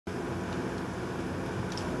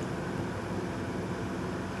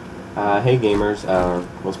Hey gamers,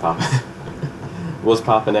 what's poppin'? What's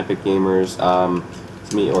poppin', Epic Gamers?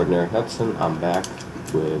 It's me, Ordinary Hudson. I'm back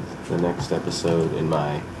with the next episode in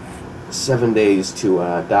my 7 Days to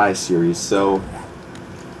Die series. So,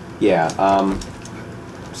 yeah,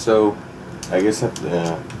 so I guess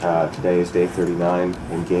today is day 39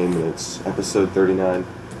 in game, and it's episode 39.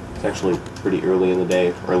 It's actually pretty early in the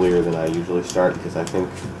day, earlier than I usually start,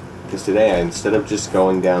 because today, instead of just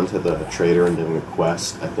going down to the trader and doing a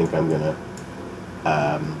quest, I think I'm gonna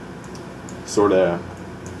sort of,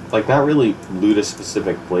 like, not really loot a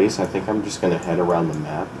specific place. I think I'm just gonna head around the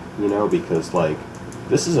map, because, like,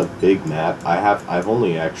 this is a big map. I've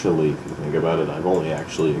only actually, if you think about it, I've only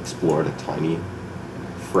actually explored a tiny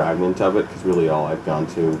fragment of it, because really all I've gone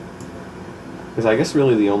to, because I guess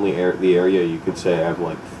really the only the area you could say I've,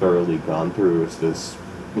 like, thoroughly gone through is this,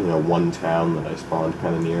 one town that I spawned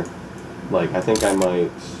kind of near. Like, I think I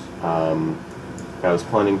might, if I was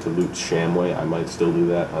planning to loot Shamway, I might still do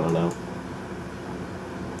that, I don't know.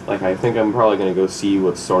 Like, I think I'm probably going to go see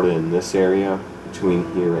what's sort of in this area, between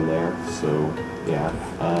here and there, so, yeah.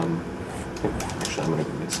 Actually, I'm going to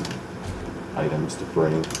go get some items to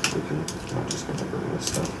bring. I'm just going to bring this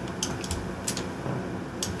stuff.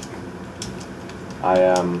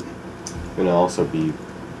 I'm going to also be,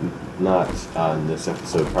 not on this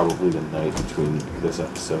episode, probably the night between this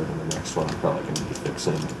episode and the next one, I'm probably going to be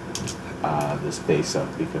fixing this base up,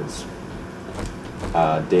 because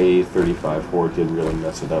day 35 Horde did really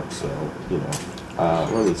mess it up, so,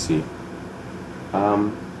 let me see.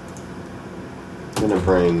 I'm going to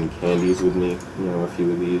bring candies with me, a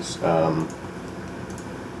few of these. I'm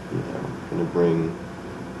going to bring,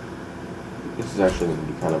 this is actually going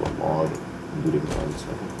to be kind of a long looting run, so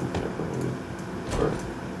I think I'm going to bring, or,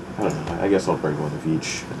 I don't know, I guess I'll bring one of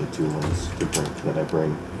each of the two ones that I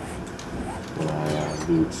bring when I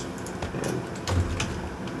loot, and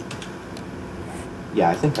yeah,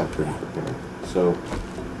 I think I'm pretty prepared. So,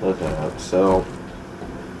 let's head out. So,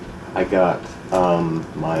 I got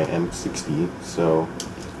my M60, so,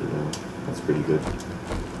 that's pretty good.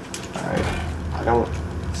 Alright,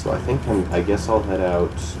 I guess I'll head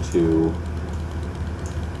out to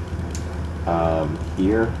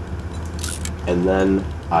here, and then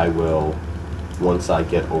I will, once I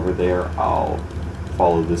get over there, I'll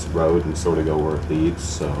follow this road and sort of go where it leads.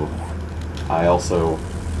 So I also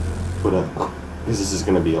because this is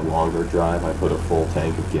going to be a longer drive, I put a full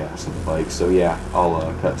tank of gas in the bike. So yeah, I'll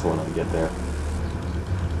cut to when I get there.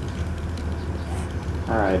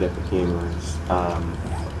 Alright, Epic Gamers.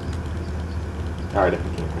 Alright,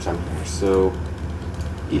 Epic Gamers, I'm here. So,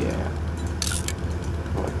 yeah.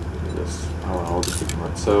 I'll just ignore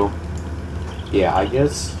it. So, yeah, I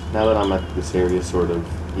guess now that I'm at this area,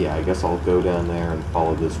 I guess I'll go down there and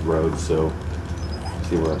follow this road, so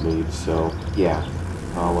see where it leads. So, yeah,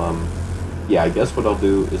 I guess what I'll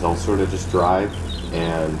do is I'll sort of just drive,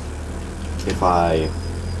 and if I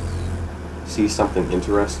see something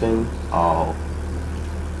interesting,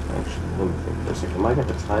 actually, let me think for a second. Am I going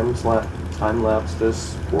to time lapse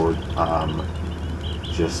this, or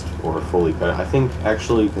or fully cut it? I think,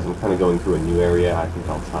 actually, because I'm kind of going through a new area, I think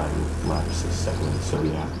I'll time lapse this segment. So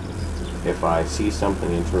yeah, if I see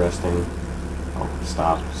something interesting, I'll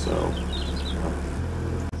stop. So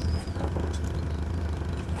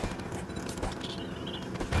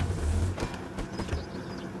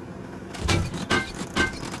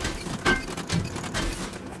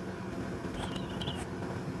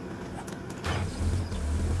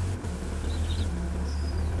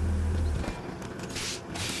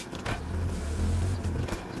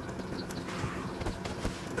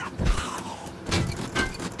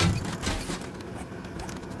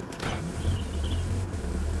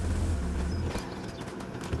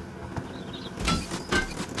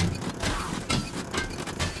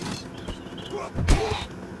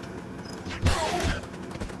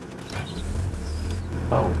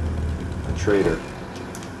oh, a trader.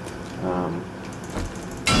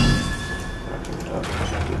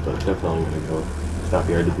 But definitely gonna go stop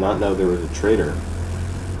here. I did not know there was a trader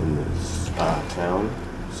in this town.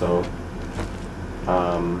 So,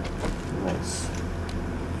 nice.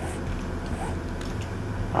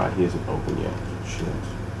 He isn't open yet. Shit.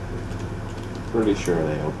 Pretty sure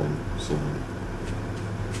they open soon.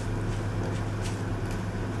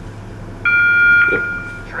 Yep.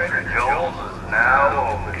 Trader Joel's is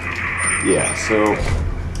now open. Yeah, so,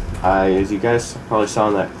 as you guys probably saw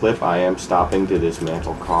in that clip, I am stopping to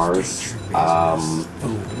dismantle cars,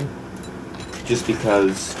 just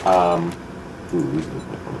because, these look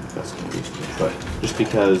like one of the best candies, but just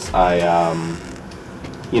because I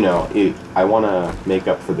want to make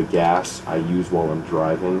up for the gas I use while I'm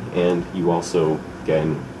driving, and you also,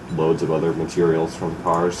 again, loads of other materials from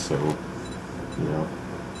cars, so, you know,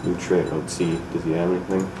 new trade. Let's see, does he have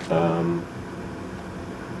anything?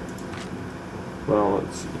 Well,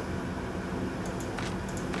 let's see.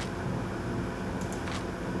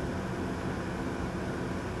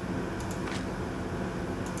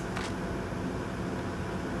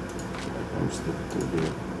 I'm just looking through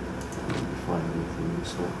here. Maybe find anything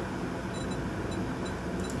useful.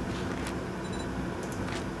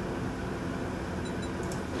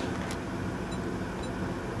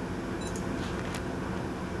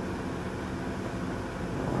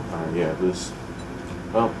 Yeah, this.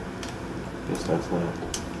 Well, I guess that's that.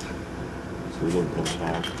 So we didn't really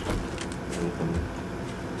have anything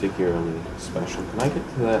particularly special. Can I get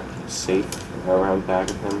to that safe around back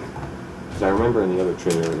of him? Because I remember in the other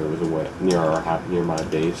trailer there was a way near my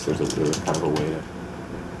base. There was kind of a way to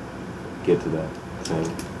get to that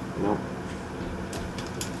thing. Nope.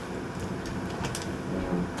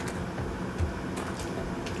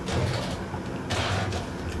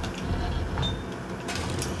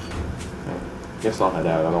 Guess I'll head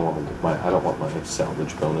out. I don't want my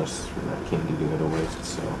salvage bonus from that candy to go to waste.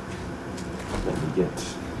 So let me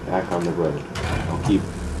get back on the road. I'll keep,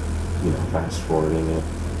 fast forwarding it.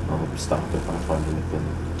 I'll stop if I find anything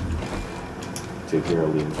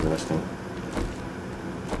particularly interesting.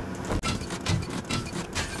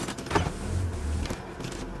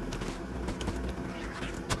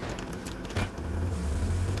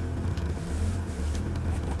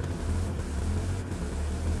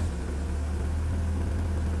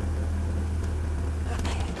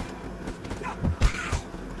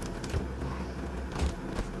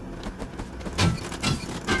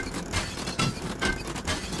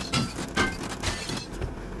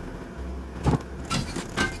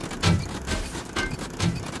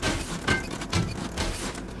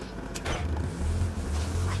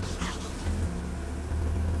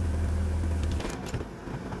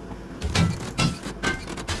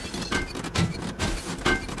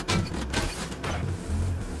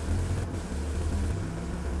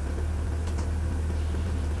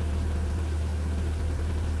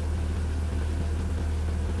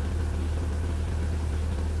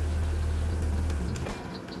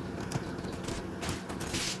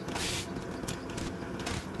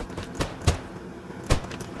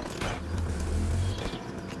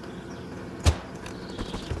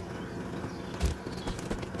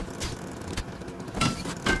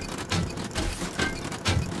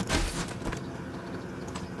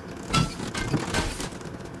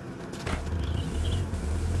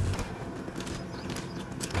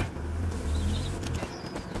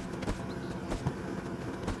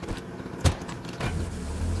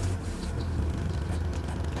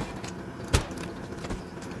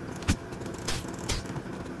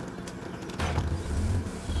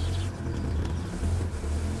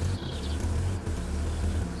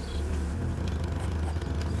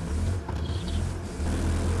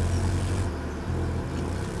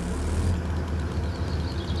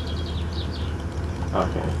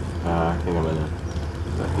 Okay, I think I'm gonna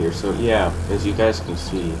go here. So yeah, as you guys can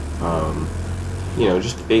see,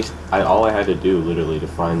 just all I had to do literally to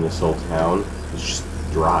find this whole town was just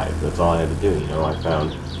drive. That's all I had to do.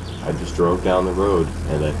 I just drove down the road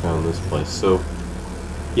and I found this place. So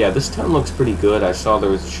yeah, this town looks pretty good. I saw there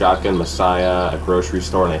was Shotgun Messiah, a grocery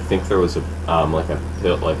store, and I think there was a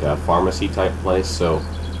pharmacy type place. So,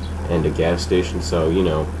 and a gas station. So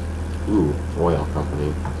ooh, oil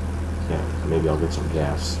company. Yeah, maybe I'll get some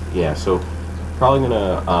gas. Yeah, so probably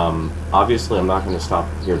gonna, obviously I'm not gonna stop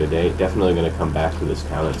here today. Definitely gonna come back to this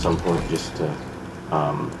town at some point just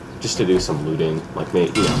to do some looting. Like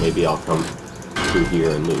maybe I'll come through here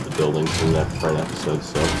and loot the buildings for an episode.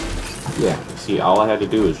 So yeah, see, all I had to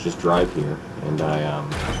do is just drive here, and I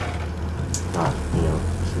got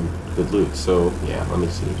some good loot. So yeah, let me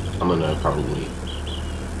see. I'm gonna probably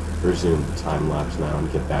resume the time lapse now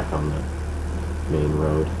and get back on the main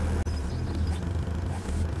road.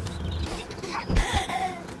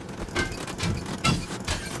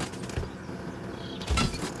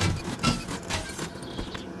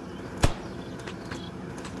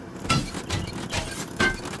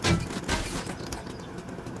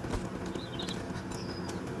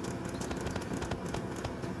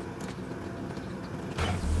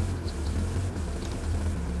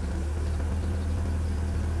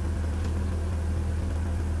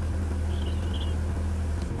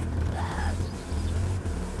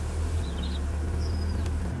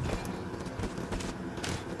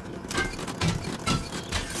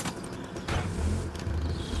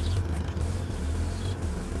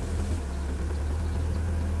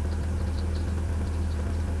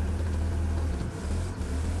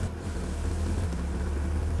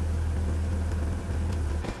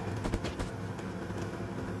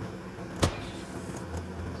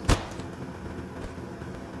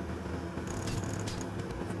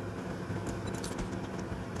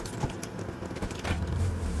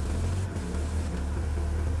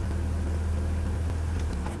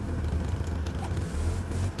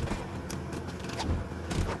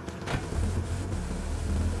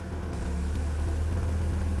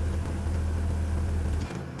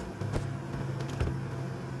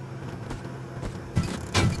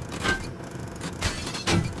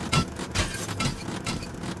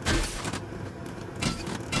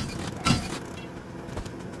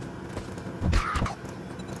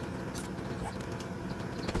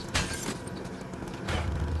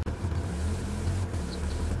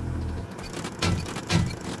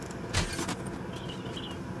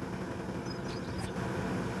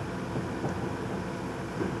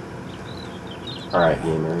 Alright,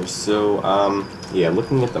 gamers. So, yeah,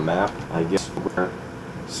 looking at the map, I guess we're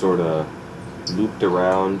sort of looped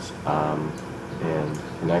around, and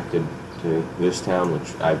connected to this town,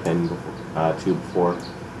 which I've been to before.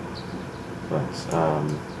 But,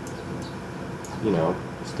 you know,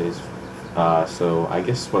 stays. So I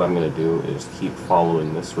guess what I'm gonna do is keep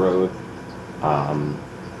following this road,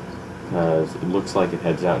 because it looks like it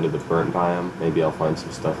heads out into the burnt biome. Maybe I'll find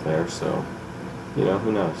some stuff there, so, you know,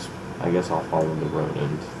 who knows. I guess I'll follow the road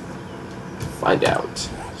and find out.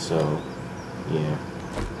 So, yeah.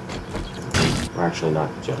 Or actually, not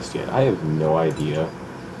just yet. I have no idea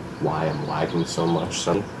why I'm lagging so much.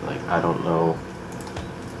 So, like, I don't know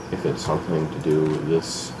if it's something to do with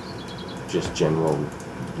this just general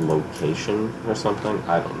location or something.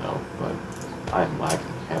 I don't know, but I am lagging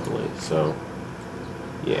heavily. So,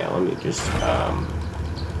 yeah, let me just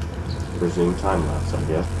resume time lapse, I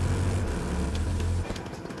guess.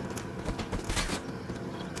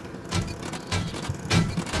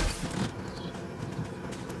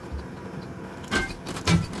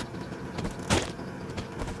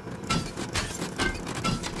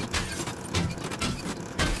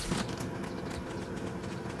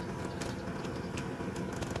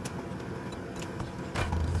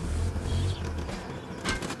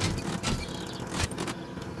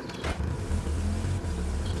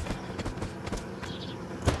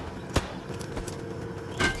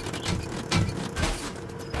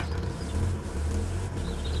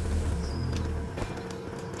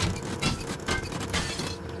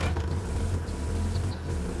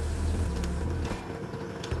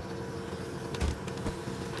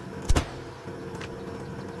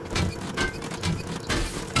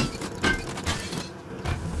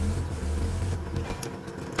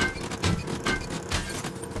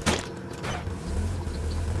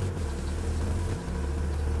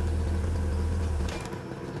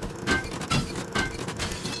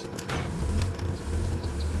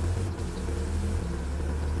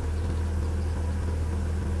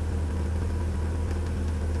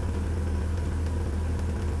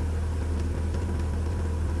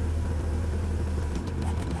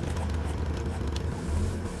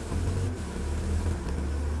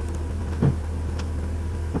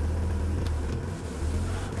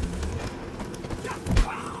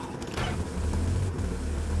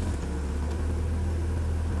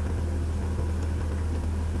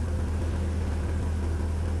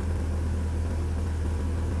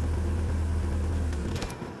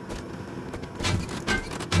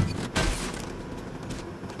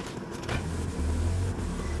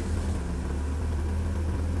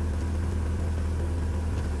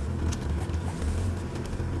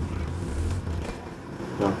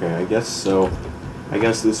 Okay, I guess so. I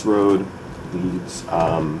guess this road leads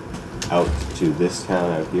out to this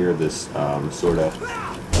town out here, this sort of,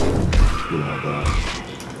 you know, the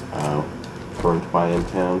burnt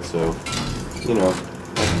biome town. So, you know,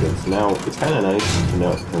 that's good. So now it's kind of nice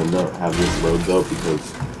to have this road though,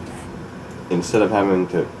 because instead of having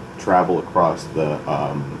to travel across the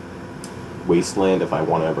wasteland, if I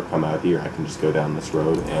want to ever come out here, I can just go down this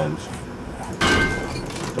road. And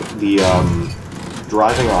the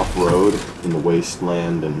driving off-road in the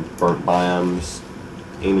wasteland and burnt biomes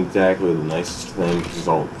ain't exactly the nicest thing, because there's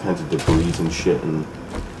all kinds of debris and shit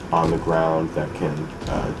on the ground that can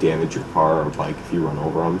damage your car or bike if you run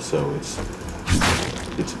over them. So it's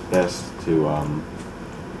best to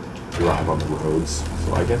drive on the roads.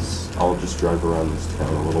 So I guess I'll just drive around this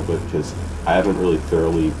town a little bit, because I haven't really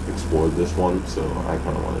thoroughly explored this one, so I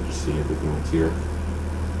kind of want to just see everything that's here.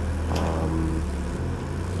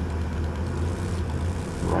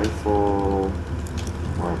 Rifle.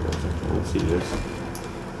 Let's see this.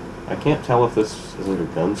 I can't tell if this is like a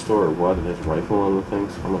gun store or what. It has a rifle on the thing,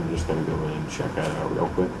 so I'm just gonna go in and check that out real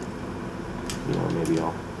quick. You know, maybe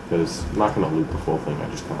because I'm not gonna loot the full thing. I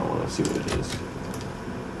just kind of want to see what it is.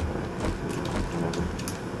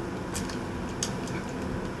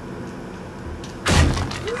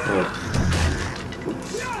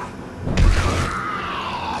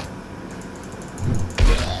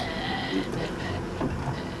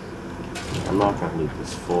 I'm not going to loot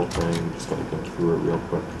this full thing, I'm just going to go through it real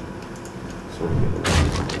quick. Sort of get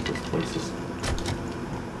around some of these places.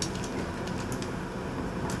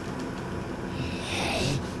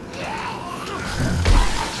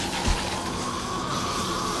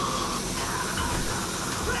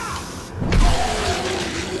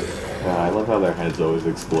 I love how their heads always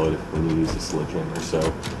explode when you use a sledgehammer, so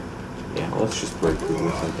yeah, let's just break through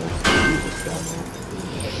this, I guess. Use this down there.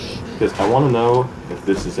 Because I want to know if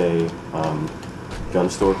this is a gun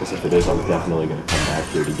store, because if it is, I'm definitely going to come back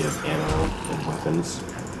here to get ammo and weapons.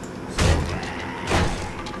 So,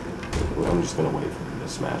 I'm just gonna wait for him to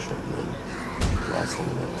smash it and then blast him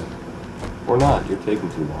in the head. Or not, you're taking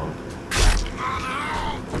too long.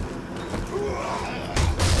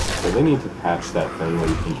 So they need to patch that thing where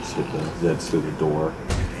you can just hit the Zeds through the door.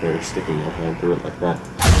 They're sticking their hand through it like that.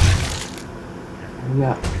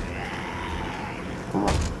 Yeah. Come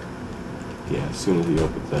on. Yeah, as soon as he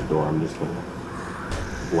opens that door, I'm just gonna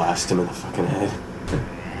blast him in the fucking head.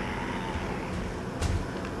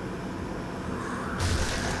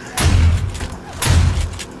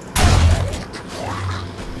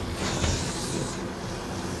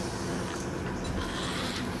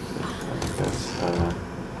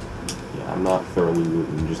 Yeah, I'm not thoroughly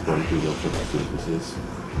looting, just going through those businesses.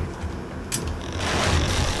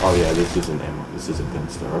 Oh yeah, this isn't ammo. This is a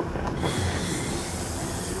Gunstar. Okay, I'm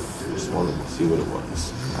just wanted to see what it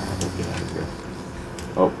was. Alright, get out of here.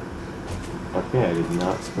 Oh. Okay, I did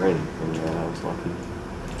not spray anything. Yeah, that was lucky.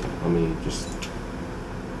 Let me just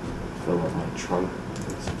fill up my trunk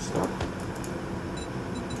with some stuff.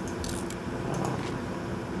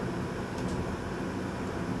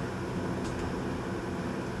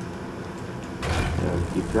 Yeah,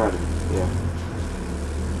 keep driving. Yeah.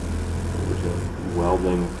 There's a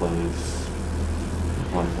welding place.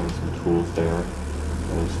 Probably have some tools there.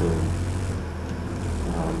 Very soon.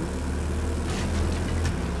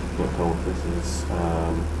 Can't tell what this is.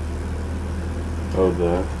 Oh,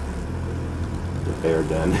 the bear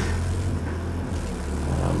den.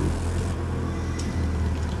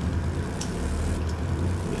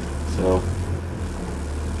 Yeah, so,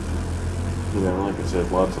 you know, like I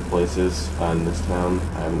said, lots of places in this town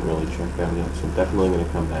I haven't really checked out yet, so I'm definitely going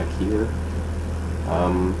to come back here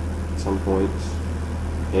at some point.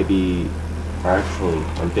 Maybe, or actually,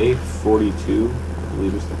 on day 42, I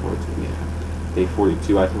believe it's the 42, yeah. Day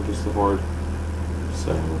 42, I think, is the horde.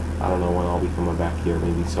 So, I don't know when I'll be coming back here,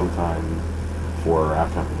 maybe sometime before or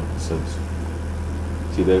after episodes.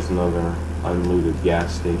 See, there's another unlooted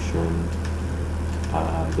gas station.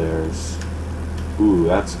 There's... Ooh,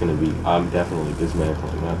 that's gonna be... I'm definitely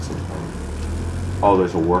dismantling that sometime. Oh,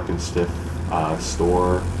 there's a Work and Stiff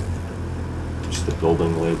store. Just a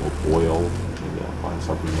building labeled oil. Maybe I'll find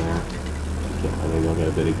something there. Maybe I'll get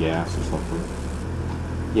a bit of gas or something.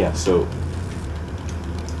 Yeah, so...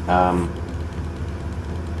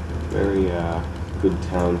 very good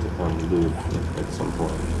town to come loot at some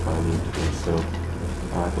point if I need to. So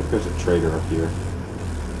I think there's a trader up here.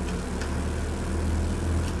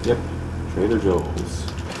 Yep, Trader Joel's.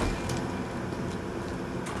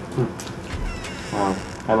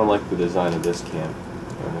 Kind of like the design of this camp.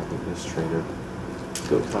 I think this trader. Let's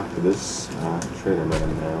go talk to this trader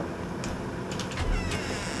man now.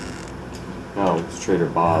 Oh, it's Trader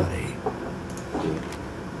Bob. Yeah.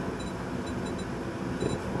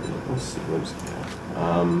 Let's see, what's that?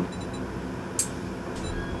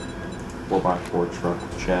 4x4 truck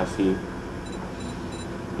chassis.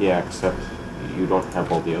 Yeah, except you don't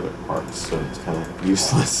have all the other parts, so it's kind of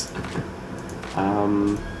useless.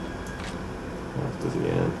 What does he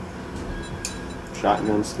get?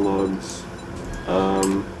 Shotgun slugs.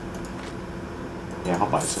 Yeah, I'll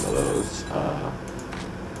buy some of those.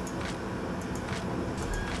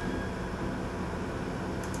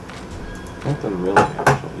 Nothing really,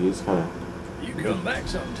 actually. He's kind of... You come back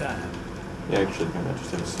sometime. Yeah, actually, kind of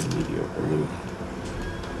just have some mediocre loot.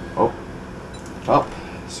 Oh. Oh,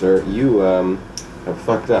 sir, you, have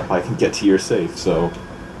fucked up. I can get to your safe, so...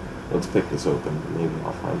 Let's pick this open. Maybe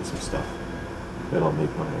I'll find some stuff that'll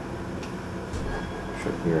make my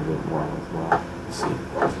trip here a bit more worthwhile. Let's see.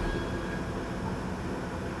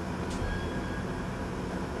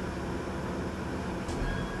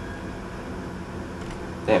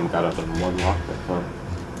 Damn, got up in one lockpick, huh?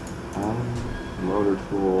 Motor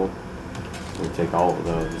tool. Let me take all of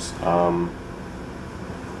those. I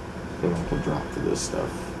think I can drop to this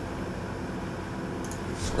stuff.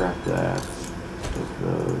 Scrap that. Take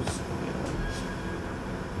those.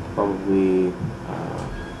 And probably,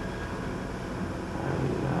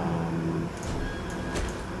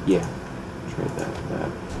 yeah. Trade that for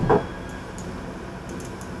that.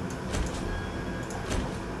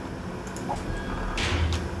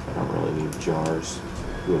 Jars.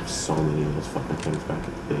 We have so many of those fucking things back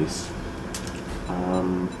at the base.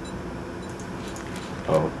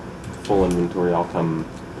 Oh, full inventory. I'll come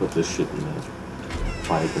put this shit in the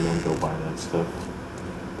bike and then go buy that stuff.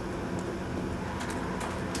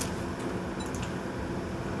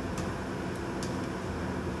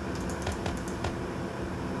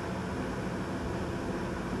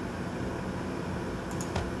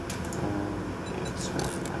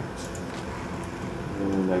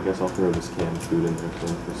 I guess I'll throw this canned food in there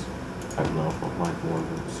too, because I don't know if I'll like more of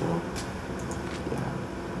it, so yeah,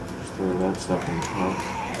 just throw that stuff in the car.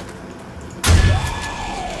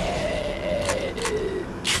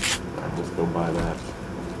 Alright, let's go buy that.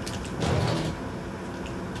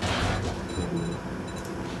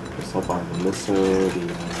 Guess I'll buy the miso,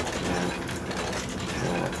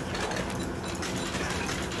 that.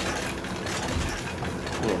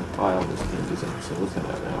 Yeah, buy all these candies up, so let's head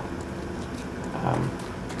out now.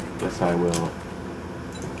 Guess I will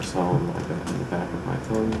sell them like that in the back of my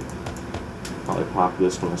thing. Probably pop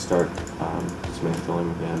this when I start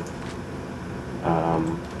dismantling again.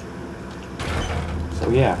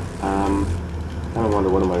 So yeah, kind of wonder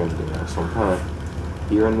what am I going to do now. So I'm kind of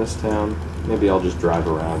here in this town. Maybe I'll just drive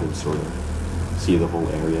around and sort of see the whole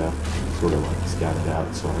area, sort of like scout it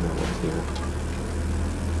out so I know what's here.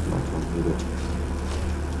 I'm not going to leave it.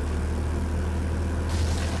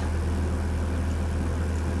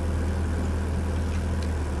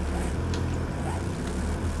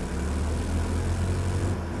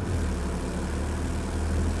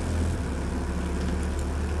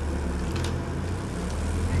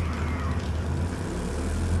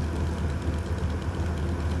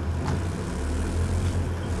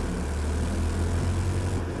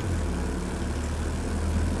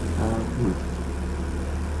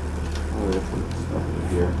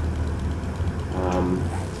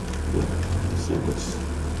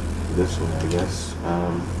 This way, I guess.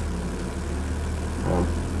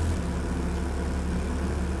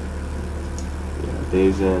 Yeah,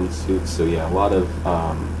 days and suits. So yeah, a lot of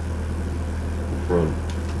different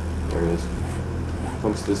areas.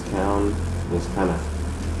 Once this town is kind of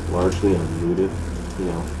largely unlooted, you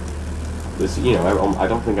know, this, you know, I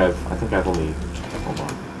think I've only, hold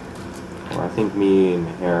on. Or I think me and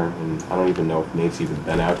Hair, and I don't even know if Nate's even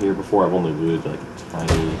been out here before. I've only looted like a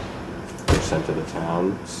tiny percent of the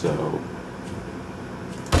town, so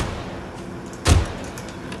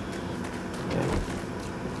yeah.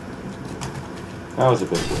 That was a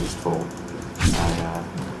bit wasteful. I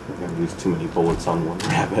think I used too many bullets on one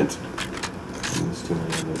rabbit. I used too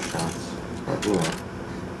many of those shots, but you know,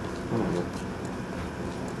 whatever.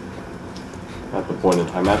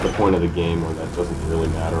 I'm at the point of the game where that doesn't really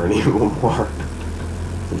matter anymore.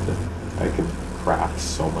 I can craft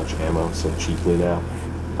so much ammo so cheaply now.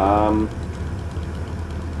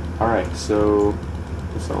 Alright, so I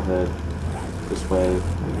guess I'll head this way.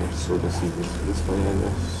 I sort of see this way, I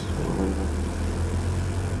guess.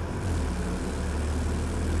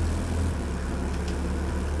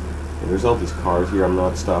 Yeah, there's all these cars here I'm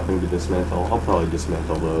not stopping to dismantle. I'll probably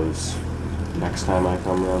dismantle those next time I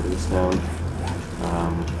come around to this town. I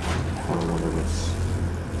don't know what's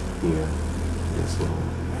here. This little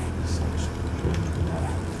section.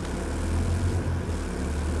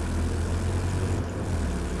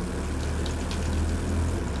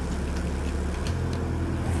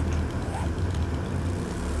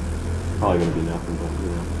 Probably gonna be nothing, but you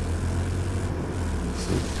know. Let's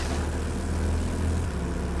see.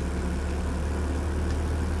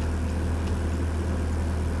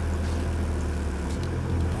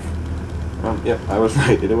 Yep, I was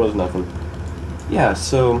right. It was nothing. Yeah,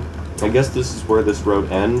 so I guess this is where this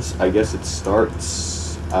road ends. I guess it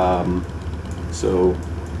starts. So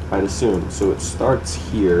I'd assume. So it starts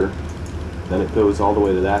here, then it goes all the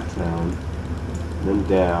way to that town, then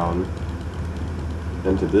down.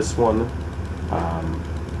 Then to this one,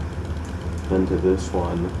 then to this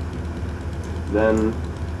one, then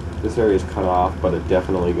this area is cut off, but it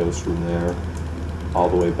definitely goes from there all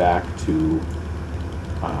the way back to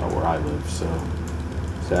where I live. So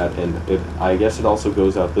that, and I guess it also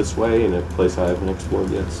goes out this way in a place I haven't explored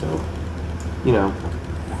yet. So you know,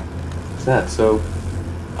 it's that. So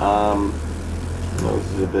I know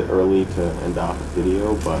this is a bit early to end off a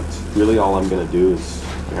video, but really all I'm gonna do is.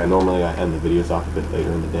 Normally I end the videos off a bit later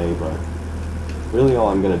in the day, but really all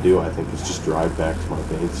I'm going to do, I think, is just drive back to my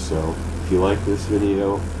base. So if you like this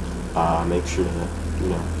video, make sure to, you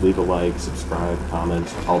know, leave a like, subscribe, comment,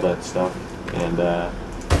 all that stuff. And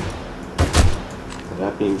with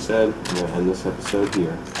that being said, I'm going to end this episode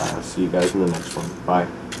here. See you guys in the next one. Bye.